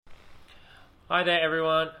Hi there,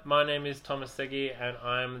 everyone. My name is Thomas Segi, and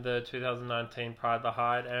I'm the 2019 Pride of the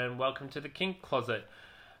Hyde, and welcome to the Kink Closet.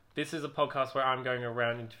 This is a podcast where I'm going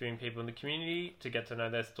around interviewing people in the community to get to know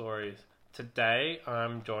their stories. Today,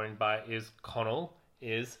 I'm joined by Iz Connell.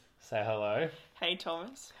 Iz, say hello. Hey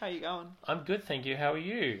Thomas, how you going? I'm good, thank you. How are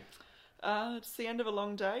you? It's the end of a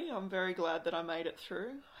long day. I'm very glad that I made it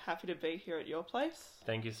through. Happy to be here at your place.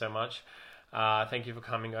 Thank you so much. Thank you for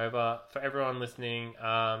coming over. For everyone listening,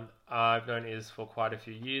 I've known Iz for quite a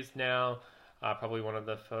few years now. Probably one of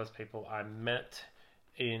the first people I met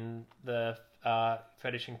in the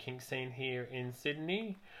fetish and kink scene here in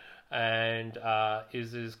Sydney. And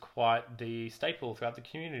Iz is quite the staple throughout the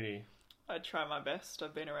community. I try my best.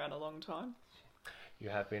 I've been around a long time. You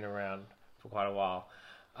have been around for quite a while.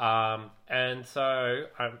 And so,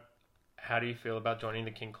 how do you feel about joining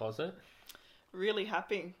the Kink Closet? Really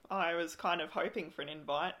happy. I was kind of hoping for an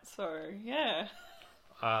invite, so yeah.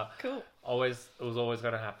 Cool. It was always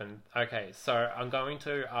going to happen. Okay, so I'm going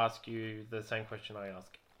to ask you the same question I ask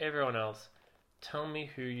everyone else. Tell me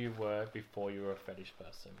who you were before you were a fetish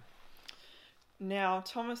person. Now,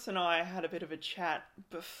 Thomas and I had a bit of a chat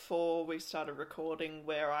before we started recording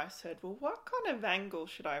where I said, well, what kind of angle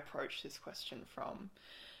should I approach this question from?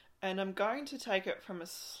 And I'm going to take it from a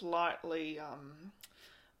slightly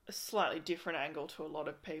different angle to a lot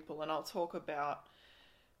of people, and I'll talk about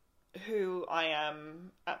who I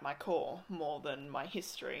am at my core more than my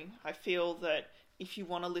history. I feel that if you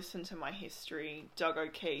want to listen to my history, Doug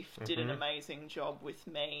O'Keefe did an amazing job with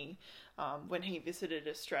me when he visited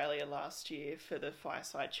Australia last year for the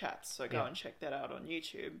Fireside Chats, so go and check that out on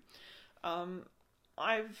YouTube.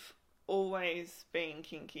 I've always been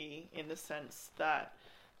kinky in the sense that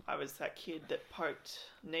I was that kid that poked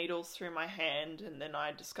needles through my hand, and then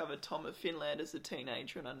I discovered Tom of Finland as a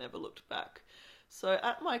teenager and I never looked back. So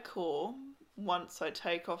at my core, once I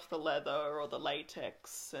take off the leather or the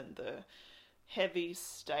latex and the heavy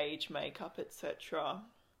stage makeup, etc.,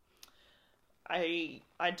 I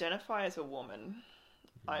identify as a woman.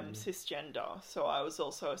 I'm cisgender, so I was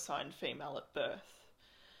also assigned female at birth.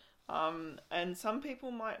 And some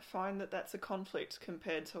people might find that that's a conflict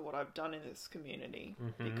compared to what I've done in this community,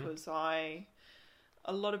 because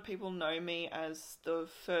a lot of people know me as the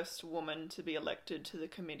first woman to be elected to the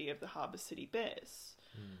committee of the Harbour City Bears.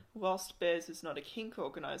 Whilst Bears is not a kink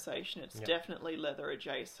organisation, it's definitely leather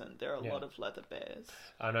adjacent. There are a lot of leather bears.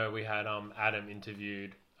 I know we had Adam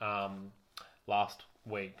interviewed last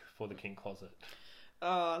week for the Kink Closet.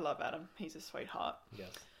 Oh, I love Adam. He's a sweetheart.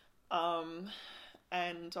 Yes.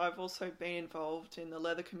 And I've also been involved in the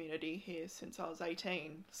leather community here since I was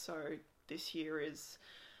 18. So this year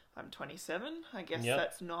I'm 27. I guess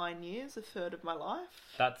that's 9 years, a third of my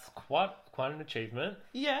life. That's quite an achievement.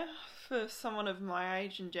 Yeah, for someone of my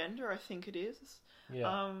age and gender, I think it is.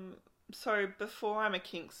 Yeah. So before I'm a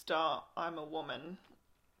kink star, I'm a woman,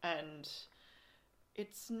 and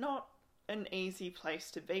it's not an easy place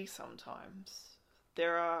to be sometimes.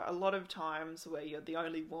 There are a lot of times where you're the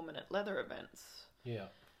only woman at leather events. Yeah.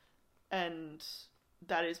 And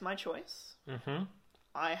that is my choice.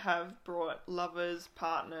 I have brought lovers,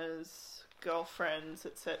 partners, girlfriends,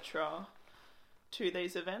 etc. to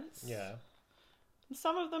these events. Yeah.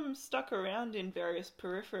 Some of them stuck around in various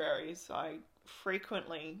peripheries. I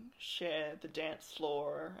frequently share the dance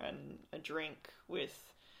floor and a drink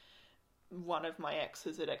with one of my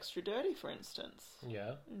exes at Extra Dirty, for instance.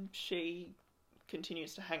 Yeah. And she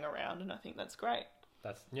continues to hang around, and I think that's great.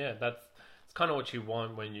 That's kind of what you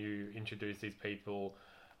want when you introduce these people,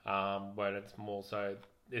 where it's more so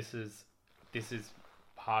this is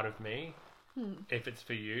part of me. If it's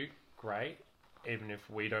for you, great. Even if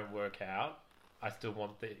we don't work out, I still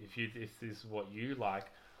want that. If this is what you like,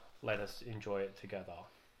 let us enjoy it together.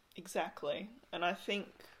 Exactly. And I think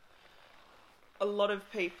a lot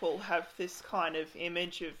of people have this kind of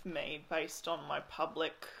image of me based on my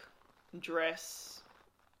public dress,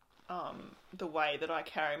 the way that I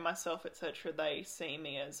carry myself, etc. They see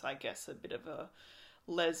me as, I guess, a bit of a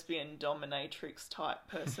lesbian dominatrix type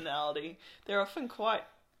personality. They're often quite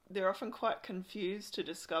confused to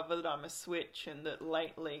discover that I'm a switch, and that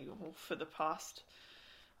lately, well, for the past,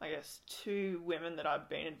 I guess, 2 women that I've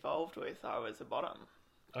been involved with, I was a bottom.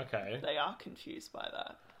 Okay. They are confused by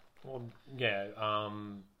that. Well, yeah.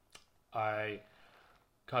 I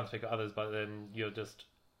can't speak of others, but then you're just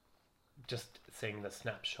seeing the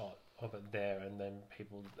snapshot of it there, and then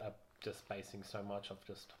people are just basing so much of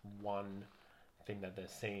just one thing that they're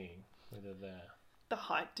seeing, whether they're... The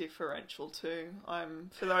height differential too.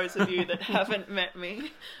 For those of you that haven't met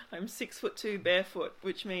me, I'm 6'2" barefoot,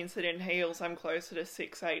 which means that in heels I'm closer to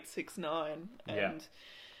 6'8", 6'9", and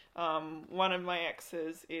One of my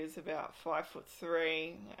exes is about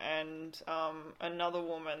 5'3", and another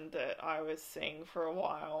woman that I was seeing for a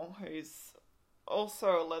while, who's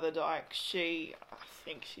also a leather dyke. I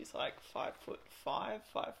think she's like 5'5", 5'6".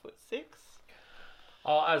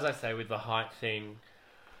 Oh, as I say, with the height thing,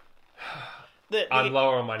 The, I'm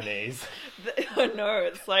lower on my knees. I know,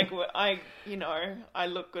 it's like I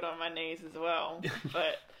look good on my knees as well,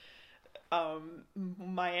 but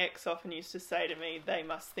my ex often used to say to me, "They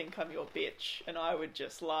must think I'm your bitch," and I would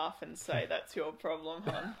just laugh and say, "That's your problem,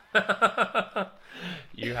 hon."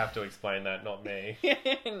 You have to explain that, not me.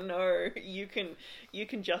 No, you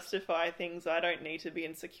can justify things. I don't need to be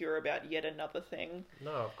insecure about yet another thing.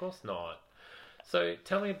 No, of course not. So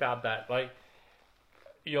tell me about that. Like,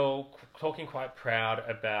 you're talking quite proud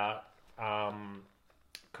about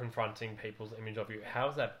confronting people's image of you.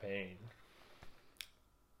 How's that been?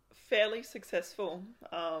 Fairly successful.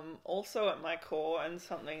 Also at my core, and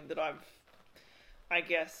something that I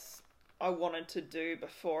guess I wanted to do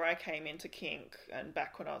before I came into kink and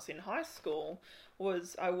back when I was in high school,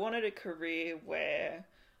 was I wanted a career where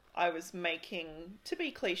I was making, to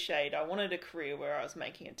be cliched, I wanted a career where I was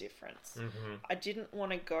making a difference. Mm-hmm. I didn't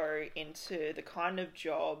want to go into the kind of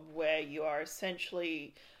job where you are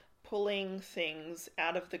essentially pulling things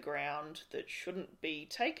out of the ground that shouldn't be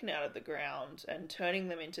taken out of the ground and turning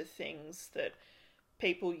them into things that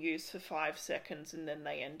people use for 5 seconds and then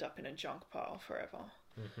they end up in a junk pile forever.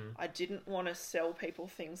 Mm-hmm. I didn't want to sell people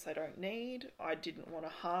things they don't need. I didn't want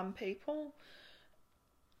to harm people.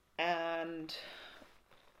 And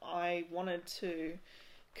I wanted to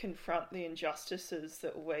confront the injustices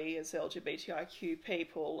that we as LGBTIQ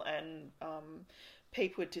people and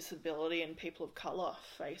people with disability and people of colour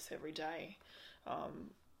face every day.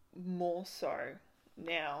 More so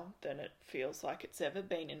now than it feels like it's ever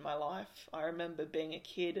been in my life. I remember being a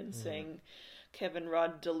kid and seeing Kevin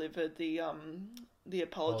Rudd deliver the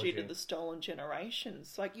apology to the stolen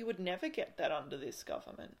generations. Like, you would never get that under this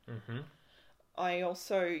government. Mm-hmm. I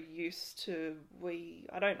also used to,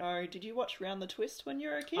 I don't know, did you watch Round the Twist when you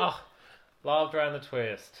were a kid? Oh, loved Round the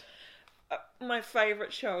Twist. My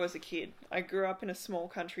favourite show as a kid. I grew up in a small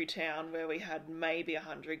country town where we had maybe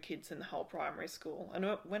 100 kids in the whole primary school.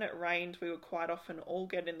 And when it rained, we would quite often all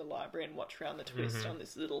get in the library and watch Round the Twist on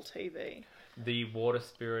this little TV. The water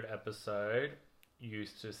spirit episode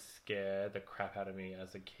used to scare the crap out of me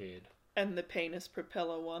as a kid. And the penis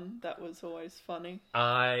propeller one, that was always funny.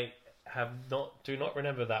 I do not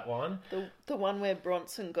remember that one. The one where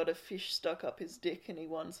Bronson got a fish stuck up his dick and he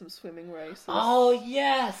won some swimming races. Oh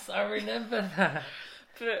yes, I remember that.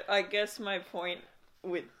 But I guess my point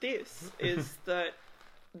with this is that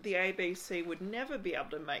the ABC would never be able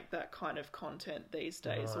to make that kind of content these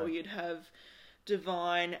days, No. or you'd have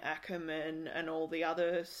Divine, Ackerman, and all the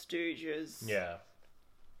other stooges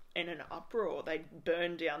in an uproar. They'd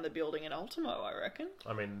burn down the building in Ultimo, I reckon.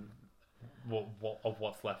 I mean,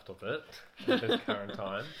 what's left of it at this current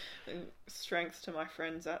time. Strength to my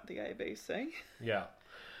friends at the ABC. Yeah.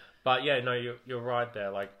 But yeah, no, you're right there.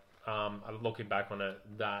 Like, looking back on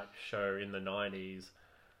that show in the 90s,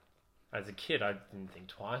 as a kid, I didn't think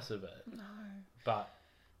twice of it. No. But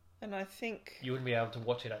And I think... you wouldn't be able to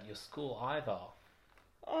watch it at your school either.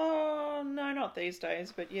 Oh, no, not these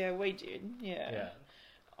days, but yeah, we did. Yeah.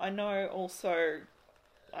 I know also,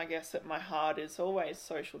 I guess at my heart is always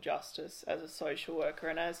social justice as a social worker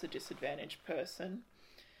and as a disadvantaged person.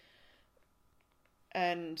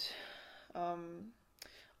 And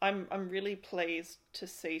I'm really pleased to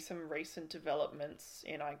see some recent developments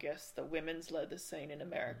in, I guess, the women's leather scene in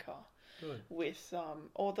America. Good. With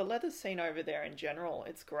or the leather scene over there in general.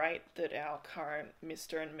 It's great that our current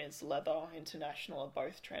Mr. and Ms. Leather International are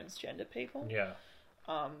both transgender people. Yeah.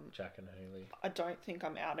 Jack and Haley. I don't think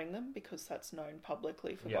I'm outing them because that's known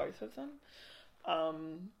publicly for both of them.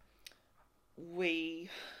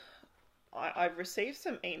 I've received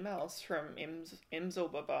some emails from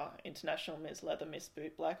Imzalbaba, International Ms. Leather Miss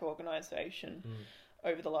Boot Black organisation,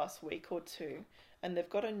 over the last week or two, and they've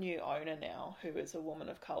got a new owner now who is a woman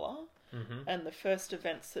of colour. Mm-hmm. And the first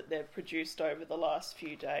events that they've produced over the last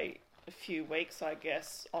few weeks, I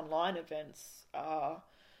guess, online events, are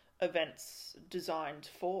events designed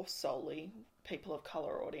for solely people of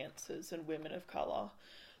colour audiences and women of colour.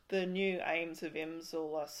 The new aims of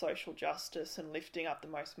IMSL are social justice and lifting up the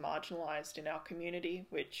most marginalised in our community,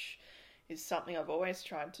 which is something I've always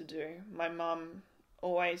tried to do. My mum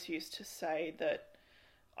always used to say that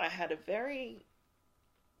I had a very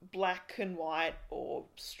black and white or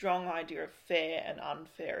strong idea of fair and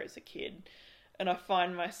unfair as a kid. And I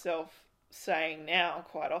find myself saying now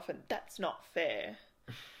quite often, that's not fair.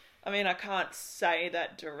 I mean, I can't say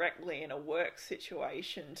that directly in a work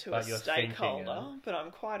situation to But a you're thinking stakeholder, it. but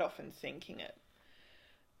I'm quite often thinking it.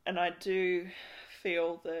 And I do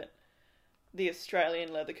feel that the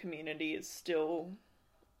Australian leather community is still,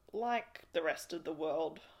 like the rest of the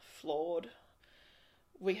world, flawed.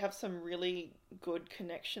 We have some really good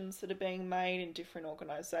connections that are being made in different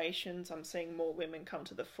organisations. I'm seeing more women come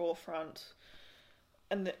to the forefront,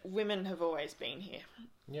 and that women have always been here.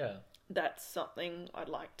 Yeah. That's something I'd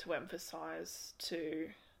like to emphasise to,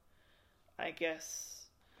 I guess,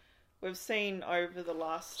 we've seen over the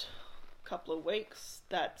last couple of weeks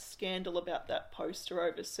that scandal about that poster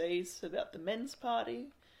overseas about the men's party.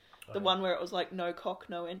 The one where it was like no cock,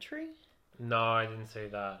 no entry. No, I didn't see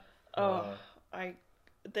that.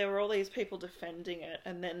 There were all these people defending it,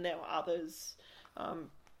 and then there were others.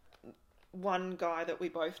 One guy that we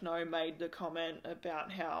both know made the comment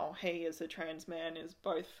about how he, as a trans man, is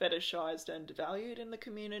both fetishized and devalued in the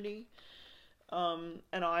community. And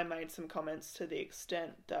I made some comments to the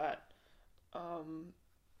extent that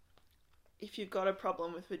if you've got a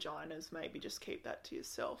problem with vaginas, maybe just keep that to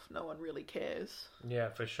yourself. No one really cares. Yeah,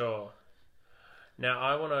 for sure. Now,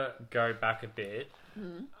 I want to go back a bit.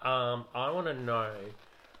 I want to know,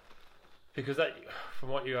 because from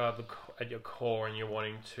what you are at your core and you're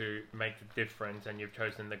wanting to make the difference and you've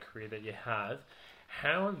chosen the career that you have,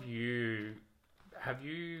 how have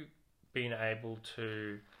you been able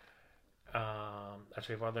to, let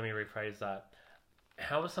me rephrase that.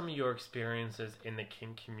 How have some of your experiences in the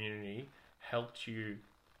kink community helped you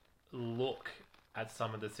look at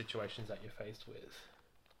some of the situations that you're faced with?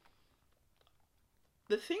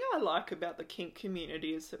 The thing I like about the kink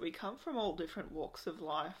community is that we come from all different walks of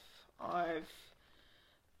life. I've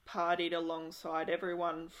partied alongside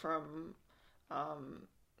everyone from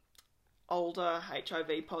older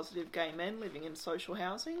HIV positive gay men living in social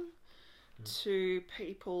housing to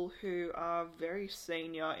people who are very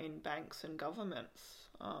senior in banks and governments.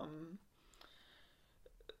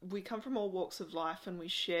 We come from all walks of life and we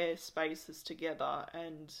share spaces together,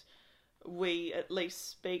 and we at least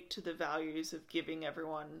speak to the values of giving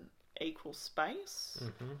everyone equal space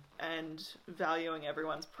and valuing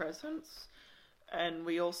everyone's presence. And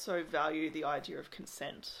we also value the idea of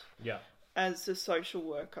consent. Yeah. As a social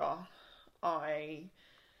worker, I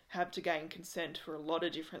have to gain consent for a lot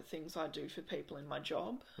of different things I do for people in my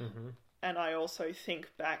job. And I also think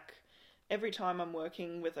back, every time I'm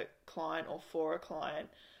working with a client or for a client,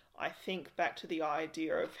 I think back to the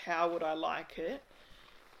idea of how would I like it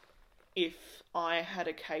if I had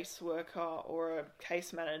a caseworker or a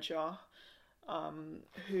case manager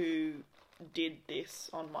who did this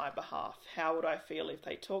on my behalf. How would I feel if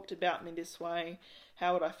they talked about me this way?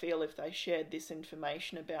 How would I feel if they shared this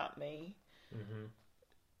information about me?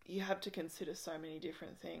 You have to consider so many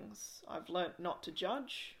different things. I've learnt not to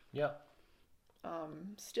judge. Yeah.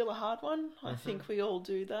 Still a hard one. I think we all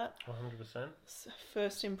do that. 100%.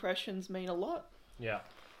 First impressions mean a lot. Yeah.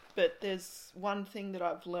 But there's one thing that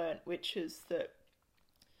I've learnt, which is that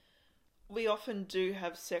we often do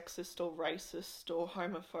have sexist or racist or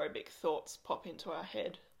homophobic thoughts pop into our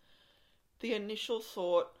head. The initial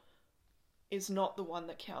thought is not the one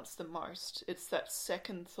that counts the most. It's that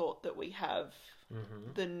second thought that we have,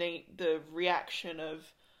 the reaction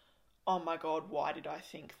of, oh my God, why did I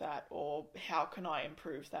think that? Or how can I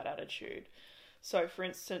improve that attitude? So, for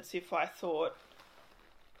instance, if I thought,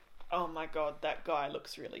 oh my God, that guy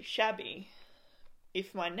looks really shabby,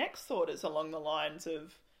 if my next thought is along the lines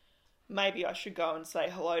of, maybe I should go and say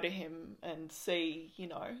hello to him and see,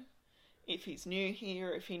 if he's new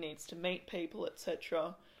here, if he needs to meet people,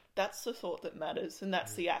 etc. That's the thought that matters, and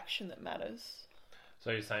that's the action that matters.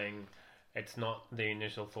 So you're saying it's not the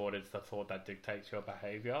initial thought, it's the thought that dictates your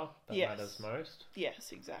behaviour that matters most?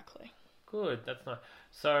 Yes, exactly. Good, that's nice.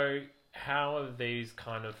 So how are these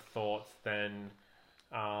kind of thoughts then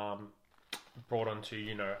brought onto,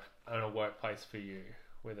 in a workplace for you,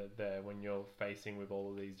 with it there, when you're facing with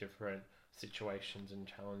all of these different situations and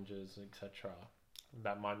challenges, etc.,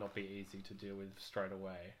 that might not be easy to deal with straight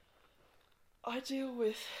away? I deal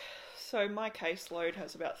with... So my caseload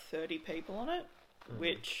has about 30 people on it,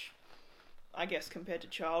 which I guess compared to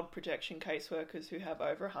child protection caseworkers who have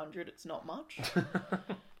over 100, it's not much.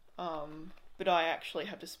 But I actually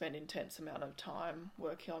have to spend intense amount of time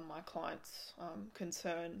working on my clients'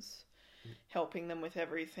 concerns, helping them with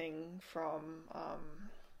everything from...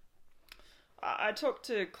 I talk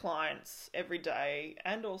to clients every day,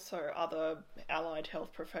 and also other allied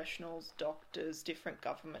health professionals, doctors, different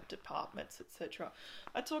government departments, etc.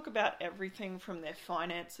 I talk about everything from their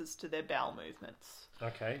finances to their bowel movements.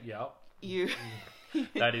 Okay, yeah.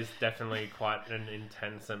 that is definitely quite an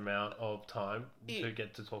intense amount of time to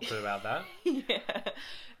get to talk to about that. Yeah,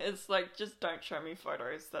 it's like, just don't show me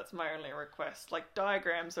photos. That's my only request. Like,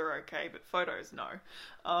 diagrams are okay, but photos, no.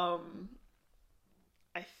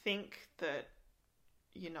 I think that,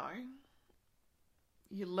 you know,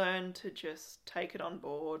 you learn to just take it on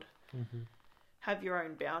board, have your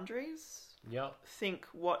own boundaries. Yep. Think,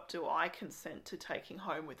 what do I consent to taking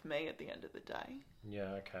home with me at the end of the day?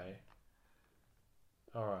 Yeah, okay.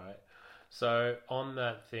 All right. So on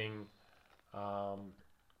that thing,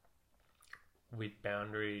 with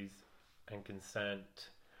boundaries and consent,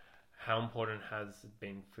 how important has it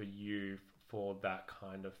been for you for that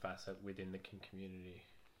kind of facet within the kink community?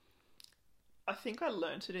 I think I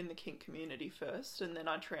learnt it in the kink community first, and then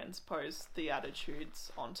I transposed the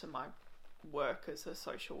attitudes onto my work as a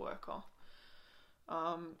social worker.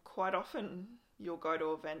 Quite often you'll go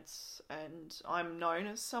to events and I'm known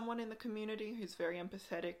as someone in the community who's very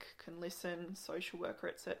empathetic, can listen, social worker,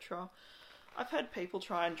 etc. I've had people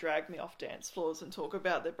try and drag me off dance floors and talk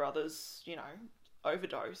about their brother's, you know,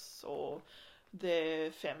 overdose or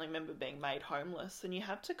their family member being made homeless, and you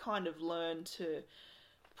have to kind of learn to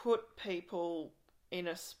put people in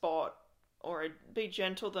a spot or be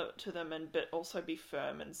gentle to them, and but also be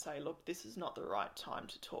firm and say, look, this is not the right time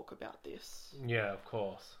to talk about this. Yeah, of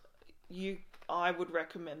course. I would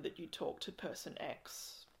recommend that you talk to person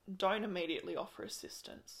X. Don't immediately offer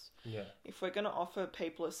assistance. Yeah. If we're going to offer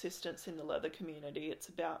people assistance in the leather community, it's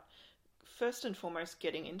about, first and foremost,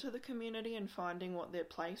 getting into the community and finding what their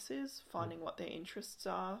place is, finding what their interests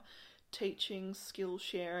are, teaching, skill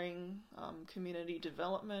sharing, community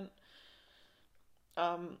development.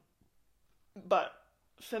 But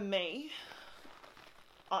for me,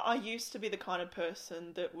 I used to be the kind of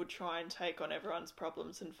person that would try and take on everyone's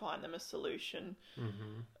problems and find them a solution.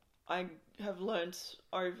 I have learnt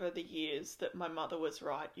over the years that my mother was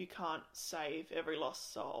right. You can't save every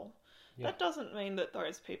lost soul. Yeah. That doesn't mean that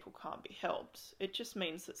those people can't be helped. It just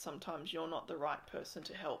means that sometimes you're not the right person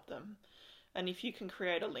to help them. And if you can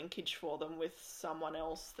create a linkage for them with someone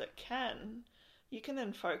else that can, you can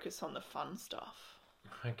then focus on the fun stuff.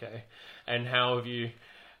 Okay. And how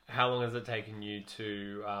long has it taken you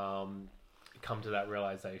to come to that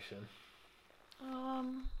realization?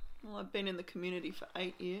 Well, I've been in the community for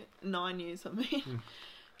 9 years, I mean.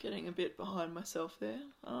 Getting a bit behind myself there.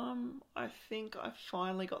 I think I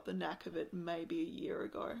finally got the knack of it maybe a year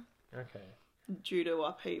ago. Okay. Due to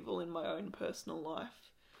upheaval in my own personal life.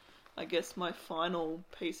 I guess my final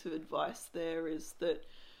piece of advice there is that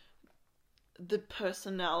the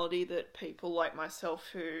personality that people like myself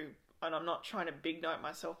who, and I'm not trying to big note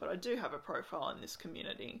myself, but I do have a profile in this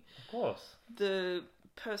community. Of course. The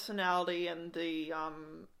personality and the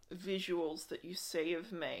visuals that you see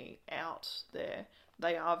of me out there,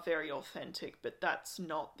 they are very authentic, but that's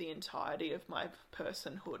not the entirety of my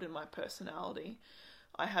personhood and my personality.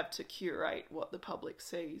 I have to curate what the public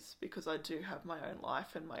sees because I do have my own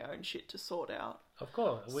life and my own shit to sort out. Of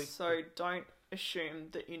course. So don't assume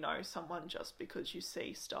that you know someone just because you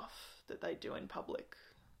see stuff that they do in public.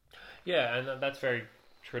 Yeah, and that's very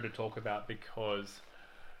true to talk about because...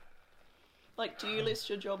 Like, do you list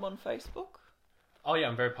your job on Facebook? Oh yeah,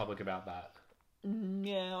 I'm very public about that.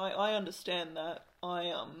 Yeah, I understand that.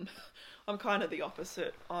 I'm kind of the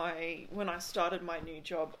opposite. When I started my new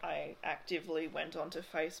job, I actively went onto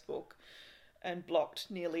Facebook and blocked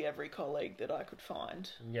nearly every colleague that I could find.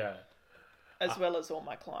 Yeah. As well as all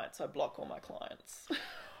my clients. I block all my clients.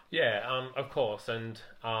 Yeah, of course. And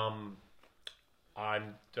I'm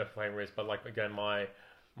definitely at risk, but like again, my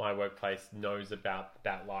workplace knows about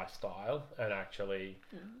that lifestyle and actually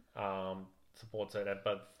supports it,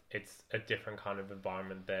 but it's a different kind of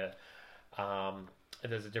environment there.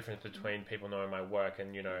 There's a difference between people knowing my work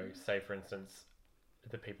and, you know, say for instance,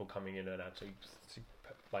 the people coming in and actually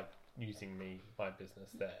like using my business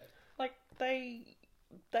there. Like they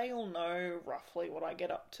all know roughly what I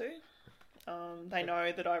get up to. They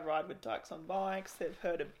know that I ride with dykes on bikes. They've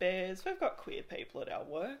heard of bears. We've got queer people at our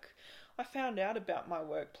work. I found out about my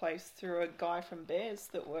workplace through a guy from Bears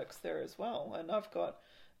that works there as well. And I've got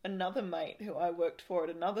another mate who I worked for at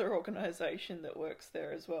another organisation that works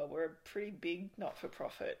there as well. We're a pretty big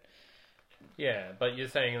not-for-profit. Yeah, but you're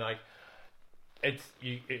saying like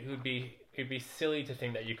it'd be silly to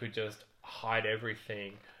think that you could just hide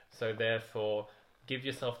everything. So therefore, give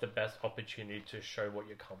yourself the best opportunity to show what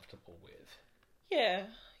you're comfortable with. Yeah,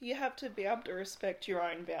 you have to be able to respect your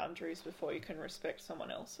own boundaries before you can respect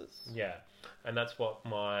someone else's. Yeah, and that's what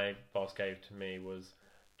my boss gave to me was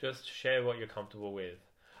just share what you're comfortable with.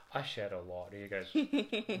 I shared a lot. You guys,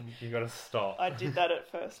 you got to stop. I did that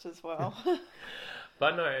at first as well.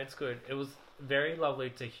 But no, it's good. It was very lovely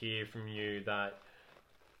to hear from you that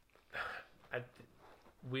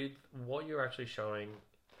with what you're actually showing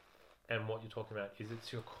and what you're talking about is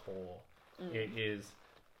it's your core. It is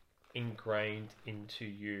ingrained into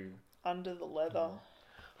you. Under the leather.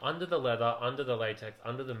 Under the leather, under the latex,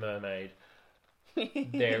 under the mermaid,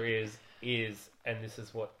 there is, and this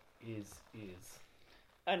is what is.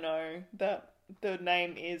 I know that the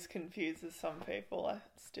name is confuses some people.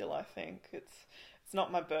 I think it's not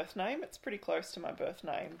my birth name. It's pretty close to my birth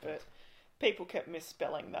name, but people kept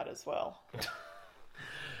misspelling that as well.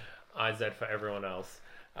 IZ for everyone else,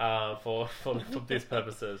 for these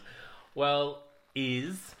purposes. Well,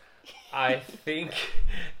 I think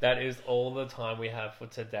that is all the time we have for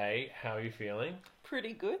today. How are you feeling?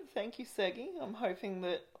 Pretty good, thank you, Seggy. I'm hoping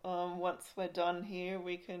that once we're done here,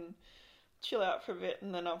 we can chill out for a bit,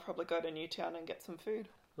 and then I'll probably go to Newtown and get some food.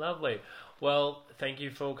 Lovely. Well, thank you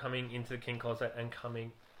for coming into the kink closet and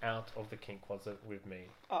coming out of the kink closet with me.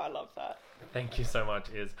 Oh, I love that. Thank you so much,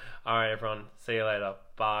 All right, everyone. See you later.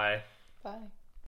 Bye. Bye.